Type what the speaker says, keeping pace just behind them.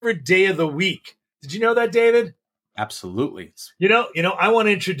favorite day of the week. Did you know that, David? Absolutely. You know, I want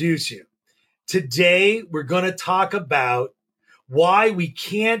to introduce you. Today, we're going to talk about why we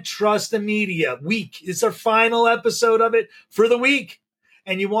can't trust the media. It's our final episode of it for the week.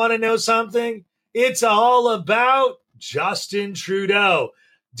 And you want to know something? It's all about Justin Trudeau.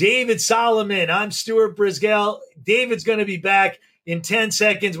 David Solomon, I'm Stuart Brisgell. David's going to be back in 10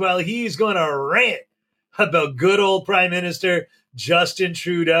 seconds while he's going to rant about good old Prime Minister Justin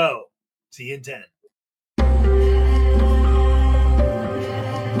Trudeau. See you in 10.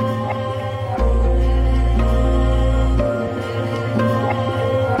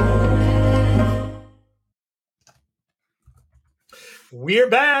 We're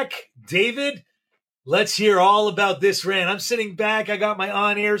back. David, let's hear all about this rant. I'm sitting back. I got my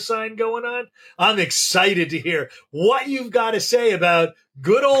on-air sign going on. I'm excited to hear what you've got to say about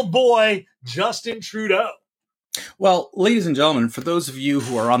good old boy Justin Trudeau. Well, ladies and gentlemen, for those of you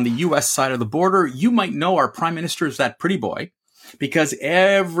who are on the U.S. side of the border, you might know our prime minister is that pretty boy because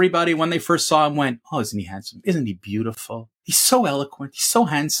everybody, when they first saw him, went, oh, isn't he handsome? Isn't he beautiful? He's so eloquent. He's so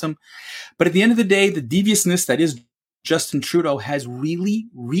handsome. But at the end of the day, the deviousness that is Justin Trudeau has really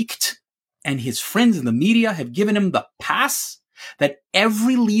reeked, and his friends in the media have given him the pass that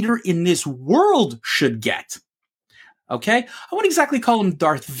every leader in this world should get. Okay? I wouldn't exactly call him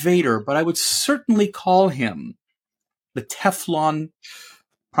Darth Vader, but I would certainly call him the Teflon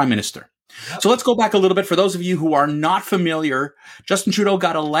Prime Minister. Yep. So let's go back a little bit. For those of you who are not familiar, Justin Trudeau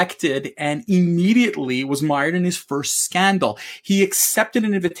got elected and immediately was mired in his first scandal. He accepted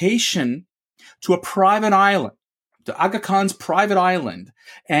an invitation to a private island, to Aga Khan's private island,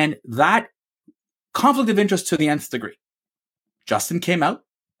 and that conflict of interest to the nth degree. Justin came out,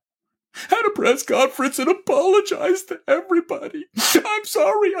 had a press conference, and apologized to everybody. I'm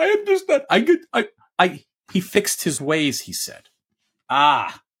sorry, I understand. He fixed his ways, he said.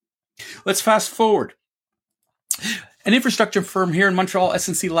 Let's fast forward. An infrastructure firm here in Montreal,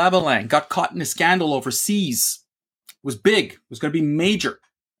 SNC-Lavalin, got caught in a scandal overseas. It was big. It was going to be major.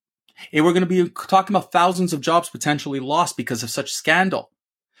 And we're going to be talking about thousands of jobs potentially lost because of such scandal.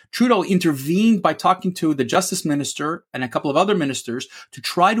 Trudeau intervened by talking to the justice minister and a couple of other ministers to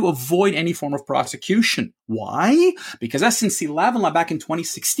try to avoid any form of prosecution. Why? Because SNC-Lavalin back in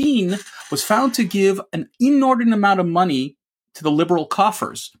 2016 was found to give an inordinate amount of money to the Liberal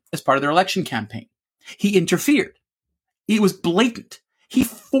coffers as part of their election campaign. He interfered. It was blatant. He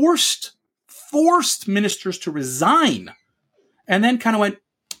forced ministers to resign and then kind of went,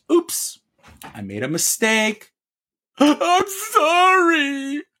 oops, I made a mistake. I'm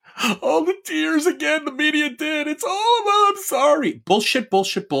sorry. All the tears again the media did. It's all about I'm sorry. Bullshit.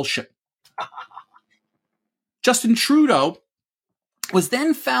 Justin Trudeau was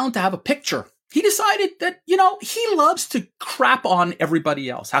then found to have a picture. He decided that, he loves to crap on everybody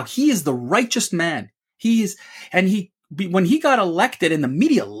else, how he is the righteous man. When he got elected, and the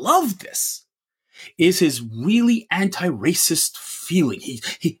media loved this, is his really anti-racist feeling.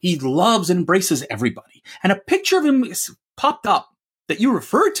 He loves and embraces everybody. And a picture of him popped up that you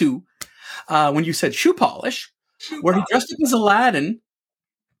referred to when you said shoe polish, where he dressed up as Aladdin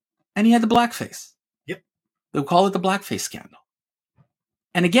and he had the blackface. Yep. They'll call it the blackface scandal.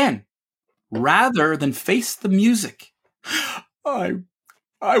 And again, rather than face the music, I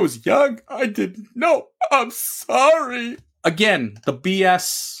was young. I didn't know. I'm sorry. Again, the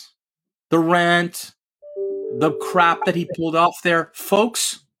BS, the rant, the crap that he pulled off there,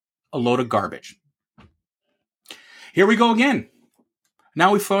 folks, a load of garbage. Here we go again.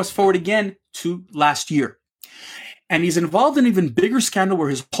 Now we fast forward again to last year. And he's involved in an even bigger scandal where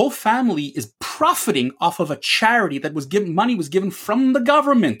his whole family is profiting off of a charity that money was given from the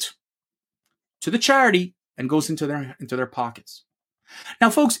government to the charity and goes into their pockets. Now,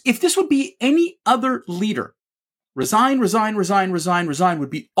 folks, if this would be any other leader, resign would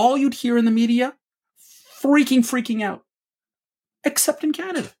be all you'd hear in the media, freaking out, except in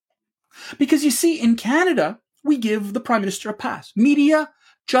Canada. Because you see, in Canada, we give the Prime Minister a pass. Media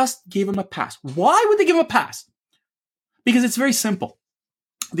just gave him a pass. Why would they give him a pass? Because it's very simple.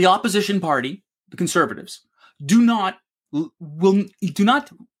 The opposition party, the Conservatives, do not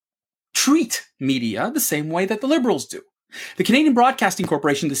treat media the same way that the Liberals do. The Canadian Broadcasting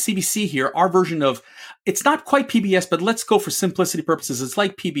Corporation, the CBC here, our version of, it's not quite PBS, but let's go for simplicity purposes. It's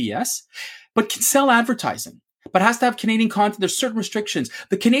like PBS, but can sell advertising, but has to have Canadian content. There's certain restrictions.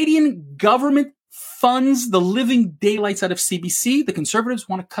 The Canadian government funds the living daylights out of CBC. The Conservatives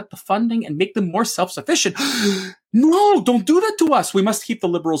want to cut the funding and make them more self-sufficient. No, don't do that to us. We must keep the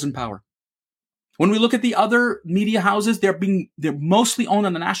Liberals in power. When we look at the other media houses, they're mostly owned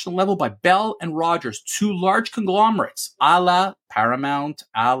on the national level by Bell and Rogers, two large conglomerates, a la Paramount,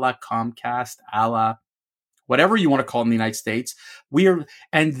 a la Comcast, a la whatever you want to call it in the United States.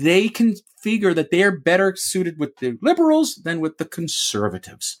 And they can figure that they are better suited with the liberals than with the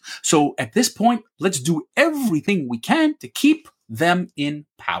conservatives. So at this point, let's do everything we can to keep them in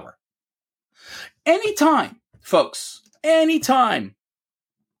power. Anytime, folks, anytime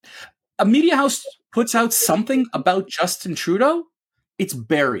a media house puts out something about Justin Trudeau, it's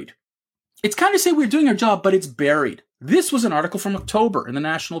buried. It's kind of say we're doing our job, but it's buried. This was an article from October in the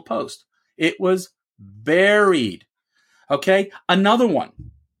National Post. It was buried. Okay? Another one.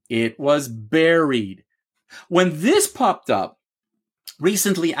 It was buried. When this popped up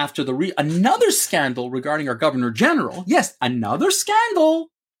recently after another scandal regarding our Governor General, yes, another scandal,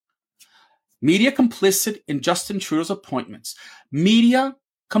 media complicit in Justin Trudeau's appointments. Media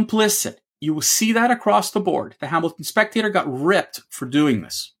complicit. You will see that across the board. The Hamilton Spectator got ripped for doing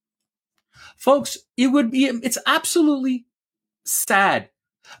this. Folks, it's absolutely sad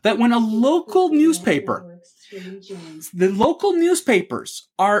that when the local newspapers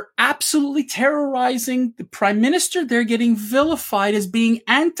are absolutely terrorizing the Prime Minister, they're getting vilified as being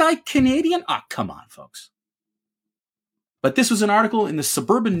anti-Canadian. Ah, come on, folks. But this was an article in the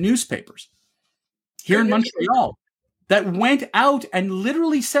suburban newspapers here in Montreal that went out and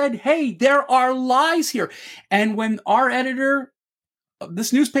literally said, hey, there are lies here. And when our editor of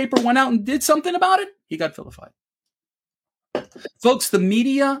this newspaper went out and did something about it, he got vilified. Folks, the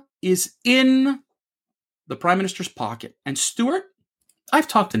media is in the Prime Minister's pocket. And Stuart, I've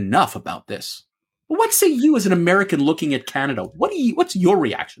talked enough about this. But what say you as an American looking at Canada? What's your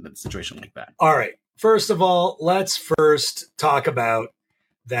reaction to a situation like that? All right. First of all, let's first talk about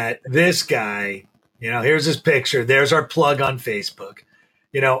that this guy, here's his picture. There's our plug on Facebook.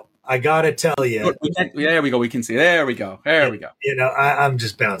 I got to tell you. There we go. We can see. There we go. I'm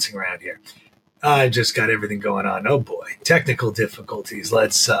just bouncing around here. I just got everything going on. Oh, boy. Technical difficulties.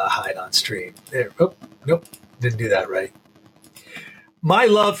 Let's hide on stream. There. Oh, nope. Didn't do that right. My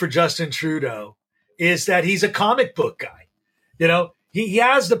love for Justin Trudeau is that he's a comic book guy. He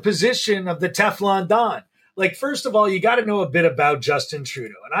has the position of the Teflon Don. Like, first of all, you got to know a bit about Justin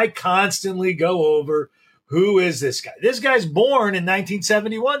Trudeau. And I constantly go over, who is this guy? This guy's born in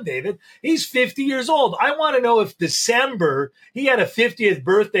 1971, David. He's 50 years old. I want to know if December he had a 50th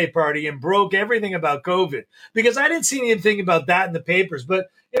birthday party and broke everything about COVID, because I didn't see anything about that in the papers. But,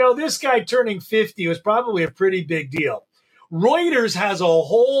 this guy turning 50 was probably a pretty big deal. Reuters has a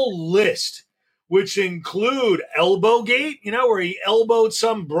whole list, which include Elbowgate, where he elbowed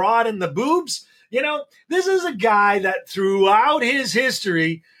some broad in the boobs. This is a guy that throughout his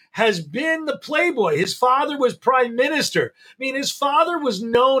history has been the playboy. His father was prime minister. I mean, his father was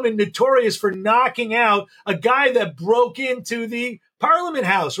known and notorious for knocking out a guy that broke into the Parliament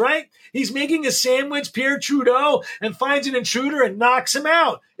House, right? He's making a sandwich, Pierre Trudeau, and finds an intruder and knocks him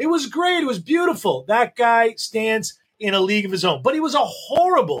out. It was great. It was beautiful. That guy stands in a league of his own. But he was a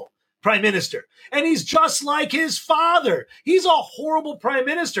horrible prime minister. And he's just like his father. He's a horrible prime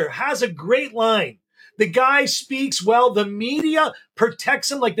minister, has a great line. The guy speaks well. The media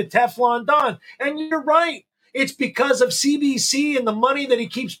protects him like the Teflon Don. And you're right. It's because of CBC and the money that he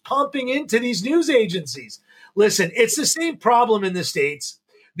keeps pumping into these news agencies. Listen, it's the same problem in the States.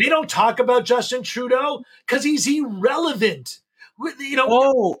 They don't talk about Justin Trudeau because he's irrelevant.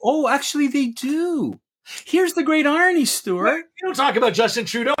 Actually, they do. Here's the great irony, Stuart. You don't talk about Justin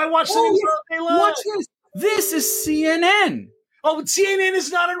Trudeau. I watch the news all day long. Watch this. This is CNN. Oh, but CNN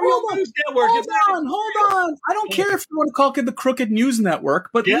is not a real news network. Hold on. I don't care if you want to call it the Crooked News Network,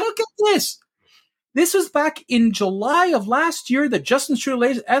 but look at this. This was back in July of last year that Justin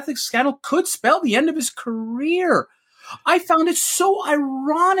Trudeau's ethics scandal could spell the end of his career. I found it so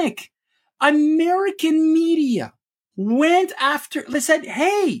ironic. American media went after, they said,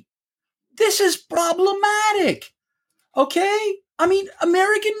 hey, this is problematic. Okay? I mean,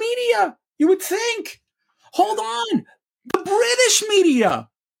 American media, you would think. Hold on. The British media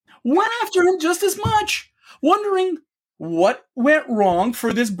went after him just as much, wondering what went wrong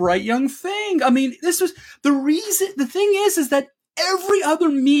for this bright young thing. I mean, this was the reason. The thing is that every other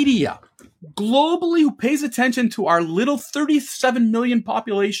media globally who pays attention to our little 37 million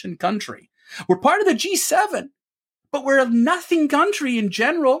population country, we're part of the G7, but we're a nothing country in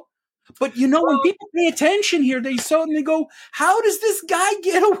general. But, when people pay attention here, they go, how does this guy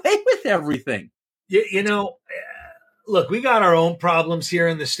get away with everything? Look, we got our own problems here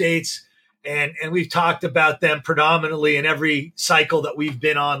in the States, and we've talked about them predominantly in every cycle that we've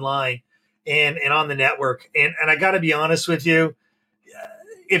been online and on the network. And I got to be honest with you,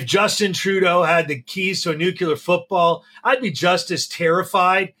 if Justin Trudeau had the keys to a nuclear football, I'd be just as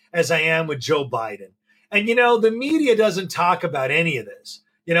terrified as I am with Joe Biden. And, the media doesn't talk about any of this.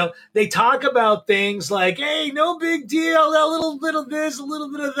 They talk about things like, hey, no big deal, a little bit of this, a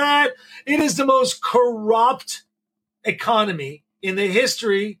little bit of that. It is the most corrupt economy in the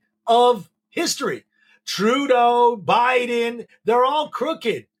history of history. Trudeau, Biden, they're all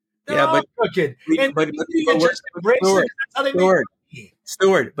crooked. They're all crooked. And but the media just embraces it. That's how they make money.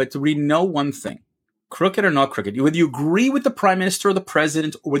 Stuart, but we know one thing. Crooked or not crooked, whether you agree with the prime minister or the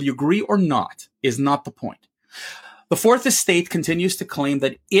president, or whether you agree or not, is not the point. The Fourth Estate continues to claim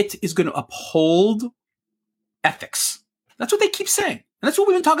that it is going to uphold ethics. That's what they keep saying. And that's what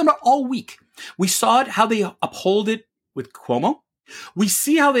we've been talking about all week. We saw it, how they uphold it with Cuomo. We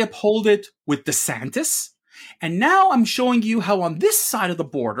see how they uphold it with DeSantis. And now I'm showing you how on this side of the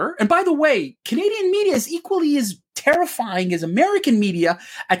border, and by the way, Canadian media is equally as terrifying as American media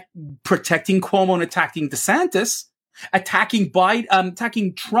at protecting Cuomo and attacking DeSantis, attacking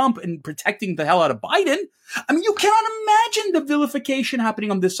Trump and protecting the hell out of Biden. I mean, you cannot imagine the vilification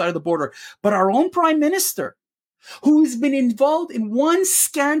happening on this side of the border. But our own prime minister, who has been involved in one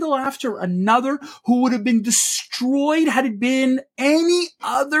scandal after another, who would have been destroyed had it been any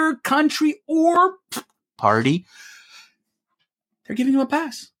other country or party, they're giving him a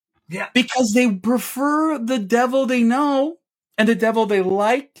pass. Yeah. Because they prefer the devil they know and the devil they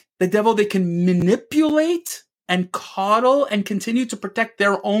like, the devil they can manipulate and coddle and continue to protect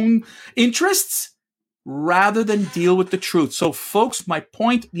their own interests rather than deal with the truth. So, folks, my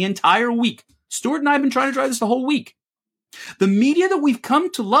point the entire week, Stuart and I have been trying to drive this the whole week. The media that we've come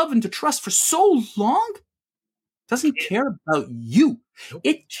to love and to trust for so long doesn't care about you.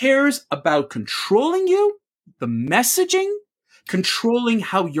 It cares about controlling you, the messaging, controlling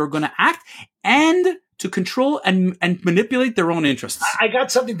how you're going to act, and to control and manipulate their own interests. I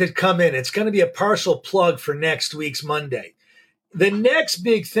got something to come in. It's going to be a partial plug for next week's Monday. The next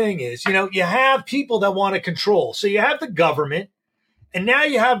big thing is, you have people that want to control. So you have the government, and now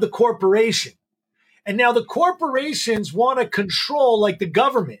you have the corporation. And now the corporations want to control like the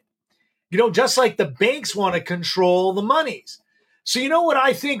government. Just like the banks want to control the monies. So you know what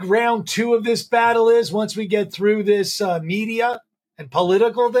I think round 2 of this battle is once we get through this media and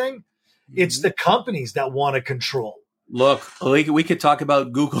political thing? It's the companies that want to control. Look, we could talk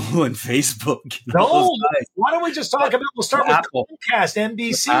about Google and Facebook. No, why don't we just talk about, we'll start with Apple. Comcast,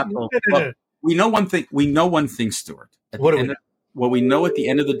 NBC. Look, we know one thing, Stuart. What we know at the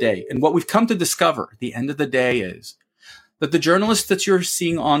end of the day, and what we've come to discover at the end of the day is that the journalists that you're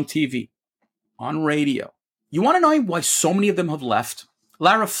seeing on TV, on radio, you want to know why so many of them have left?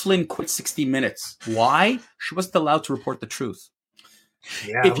 Lara Flynn quit 60 Minutes. Why? She wasn't allowed to report the truth.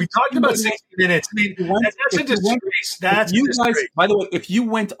 Yeah, we talked about 60 Minutes. I mean, that's a disgrace. That's a disgrace. By the way, if you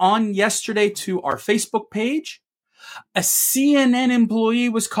went on yesterday to our Facebook page, a CNN employee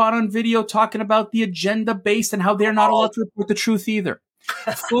was caught on video talking about the agenda base and how they're not allowed to report the truth either.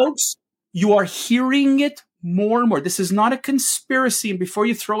 Folks, you are hearing it more and more. This is not a conspiracy. And before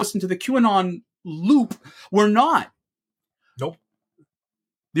you throw us into the QAnon loop, we're not. Nope.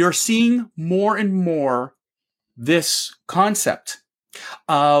 You're seeing more and more this concept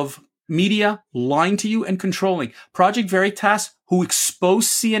of media lying to you and controlling. Project Veritas, who exposed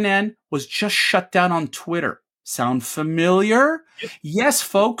CNN, was just shut down on Twitter. Sound familiar? Yes,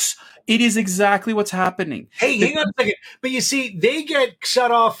 folks. It is exactly what's happening. Hey, hang on a second. But you see, they get shut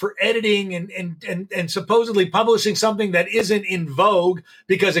off for editing and supposedly publishing something that isn't in vogue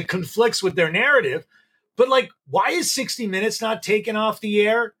because it conflicts with their narrative. But why is 60 Minutes not taken off the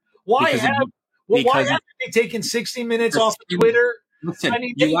air? Why haven't they taken 60 Minutes off of Twitter? Listen,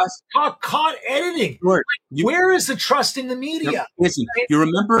 they caught editing. Where is the trust in the media? Listen, you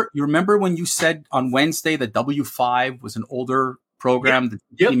remember when you said on Wednesday that W5 was an older program, the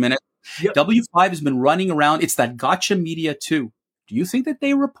 60 Minutes? Yep. W5 has been running around. It's that gotcha media too. Do you think that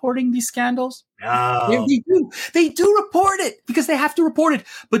they're reporting these scandals? No. They do. They do report it because they have to report it.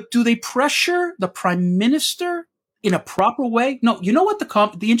 But do they pressure the prime minister in a proper way? No. You know what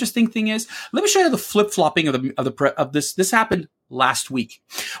the interesting thing is? Let me show you the flip-flopping of this. This happened last week,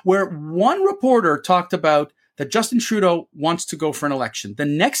 where one reporter talked about that Justin Trudeau wants to go for an election. The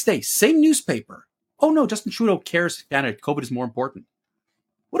next day, same newspaper. Oh no, Justin Trudeau cares Canada. COVID is more important.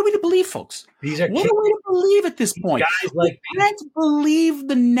 What are we to believe, folks? What are we to believe at this point? We can't believe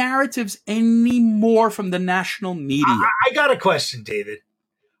the narratives anymore from the national media. I got a question, David.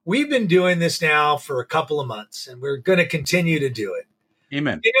 We've been doing this now for a couple of months, and we're going to continue to do it.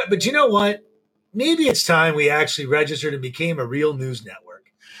 Amen. But you know what? Maybe it's time we actually registered and became a real news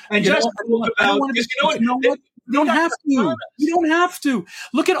network. And just talk about, You don't have to. You don't have to.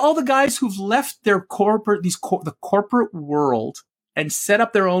 Look at all the guys who've left their the corporate world and set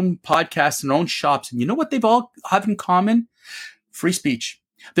up their own podcasts and their own shops. And you know what they've all have in common? Free speech.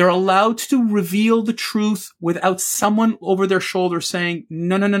 They're allowed to reveal the truth without someone over their shoulder saying,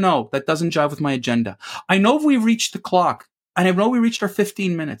 no, that doesn't jive with my agenda. I know we've reached the clock, and I know we reached our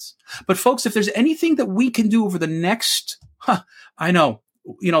 15 minutes. But folks, if there's anything that we can do over the next, I know,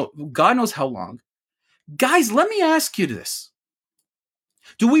 God knows how long. Guys, let me ask you this.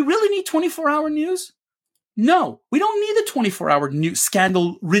 Do we really need 24-hour news? No, we don't need the 24-hour news,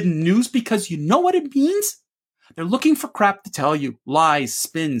 scandal-ridden news, because you know what it means? They're looking for crap to tell you, lies,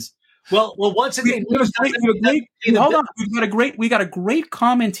 spins. Well, once again, hold on. We got a great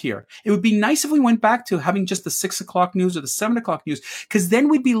comment here. It would be nice if we went back to having just the 6 o'clock news or the 7 o'clock news, because then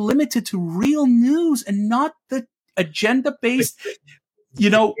we'd be limited to real news and not the agenda-based,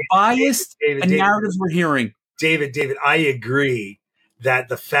 biased narratives we're hearing. David, I agree that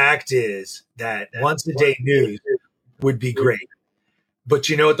the fact is that once a day news would be great. But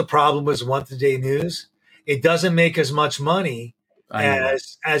you know what the problem was? Once a day news? It doesn't make as much money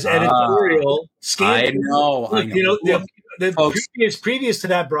as editorial scandal. I know. The previous to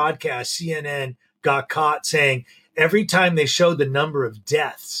that broadcast, CNN got caught saying every time they showed the number of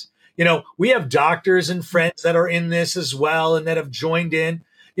deaths, we have doctors and friends that are in this as well and that have joined in.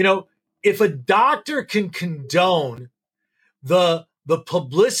 If a doctor can condone the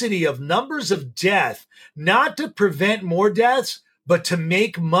publicity of numbers of death, not to prevent more deaths, but to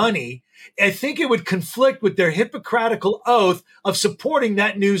make money, I think it would conflict with their Hippocratical oath of supporting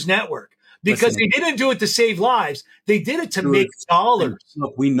that news network, because they didn't do it to save lives. They did it to make dollars.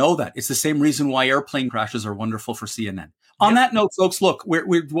 Look, we know that. It's the same reason why airplane crashes are wonderful for CNN. On that note, folks, look, what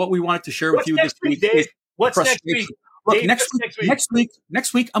we wanted to share with you this week is what's next week? Look, Dave, next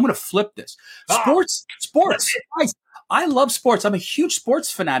week, I'm going to flip this. Sports. Guys, I love sports. I'm a huge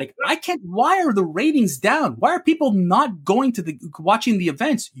sports fanatic. Why are the ratings down? Why are people not going to watching the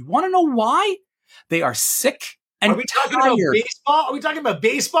events? You want to know why? They are sick and talking about baseball? Are we talking about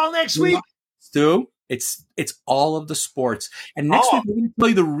baseball next week? Stu, it's all of the sports. And next week, we're going to tell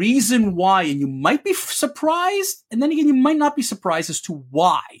you the reason why. And you might be surprised. And then again, you might not be surprised as to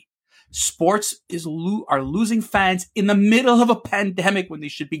why sports are losing fans in the middle of a pandemic when they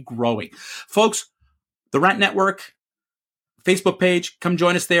should be growing. Folks, the RANT Network Facebook page, come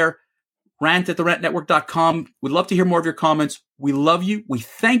join us there. rant@therantnetwork.com. We'd love to hear more of your comments. We love you. We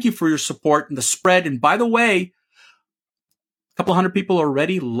thank you for your support and the spread. And by the way, a couple hundred people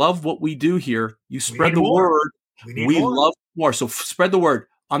already love what we do here. You spread the word. We love more. So spread the word.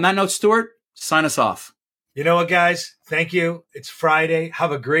 On that note, Stuart, sign us off. You know what, guys? Thank you. It's Friday.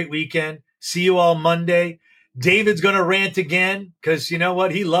 Have a great weekend. See you all Monday. David's going to rant again because you know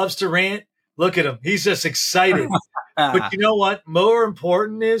what? He loves to rant. Look at him. He's just excited. But you know what? More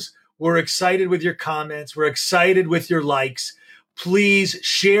important is we're excited with your comments. We're excited with your likes. Please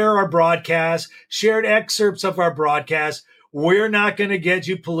share our broadcast, share excerpts of our broadcast. We're not going to get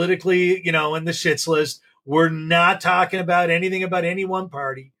you politically, in the shits list. We're not talking about anything about any one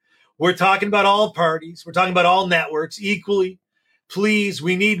party. We're talking about all parties. We're talking about all networks equally. Please,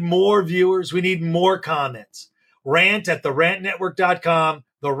 we need more viewers. We need more comments. Rant@therantnetwork.com,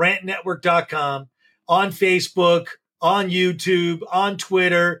 therantnetwork.com, on Facebook, on YouTube, on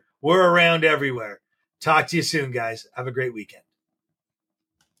Twitter. We're around everywhere. Talk to you soon, guys. Have a great weekend.